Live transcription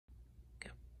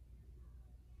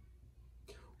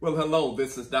Well, hello,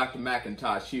 this is Dr.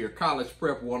 McIntosh here, College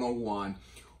Prep 101.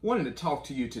 Wanted to talk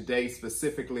to you today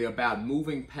specifically about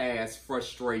moving past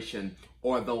frustration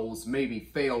or those maybe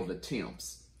failed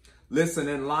attempts. Listen,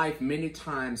 in life, many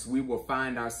times we will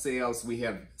find ourselves, we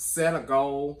have set a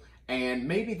goal and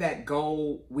maybe that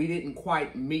goal, we didn't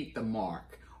quite meet the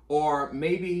mark. Or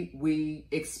maybe we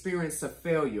experienced a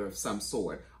failure of some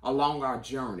sort along our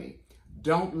journey.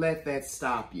 Don't let that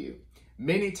stop you.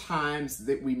 Many times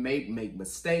that we make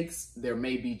mistakes, there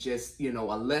may be just, a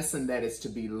lesson that is to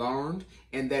be learned,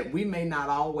 and that we may not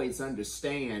always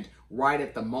understand right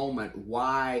at the moment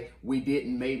why we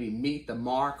didn't maybe meet the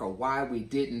mark or why we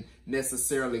didn't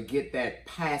necessarily get that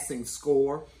passing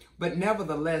score. But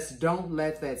nevertheless, don't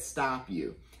let that stop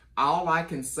you. All I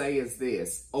can say is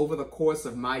this: over the course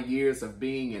of my years of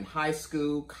being in high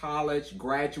school, college,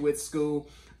 graduate school,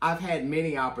 I've had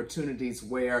many opportunities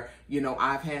where,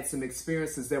 I've had some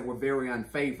experiences that were very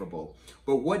unfavorable.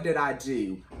 But what did I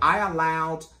do? I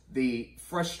allowed the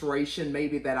frustration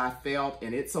maybe that I felt,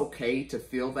 and it's okay to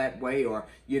feel that way or,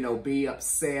 be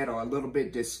upset or a little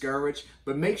bit discouraged.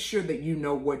 But make sure that you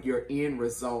know what your end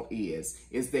result is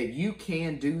that you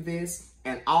can do this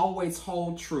and always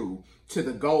hold true to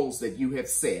the goals that you have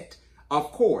set.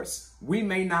 Of course, we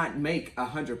may not make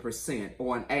 100%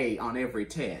 or an A on every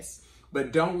test,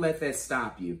 but don't let that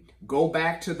stop you. Go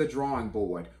back to the drawing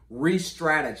board,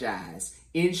 re-strategize,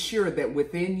 ensure that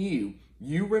within you,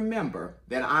 you remember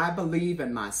that I believe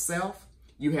in myself.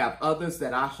 You have others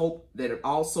that I hope that are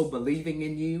also believing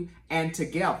in you, and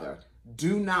together,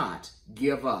 do not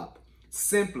give up.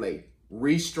 Simply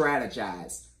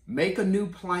re-strategize, make a new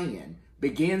plan,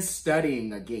 begin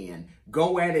studying again,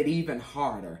 go at it even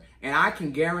harder, and I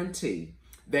can guarantee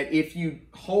that if you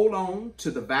hold on to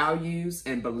the values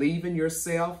and believe in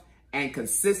yourself and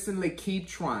consistently keep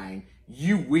trying,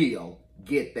 you will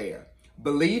get there.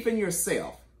 Believe in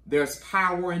yourself. There's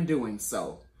power in doing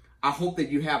so. I hope that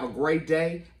you have a great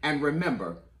day, and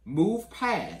remember, move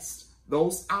past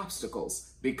those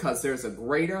obstacles because there's a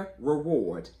greater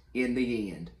reward in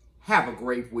the end. Have a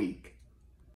great week.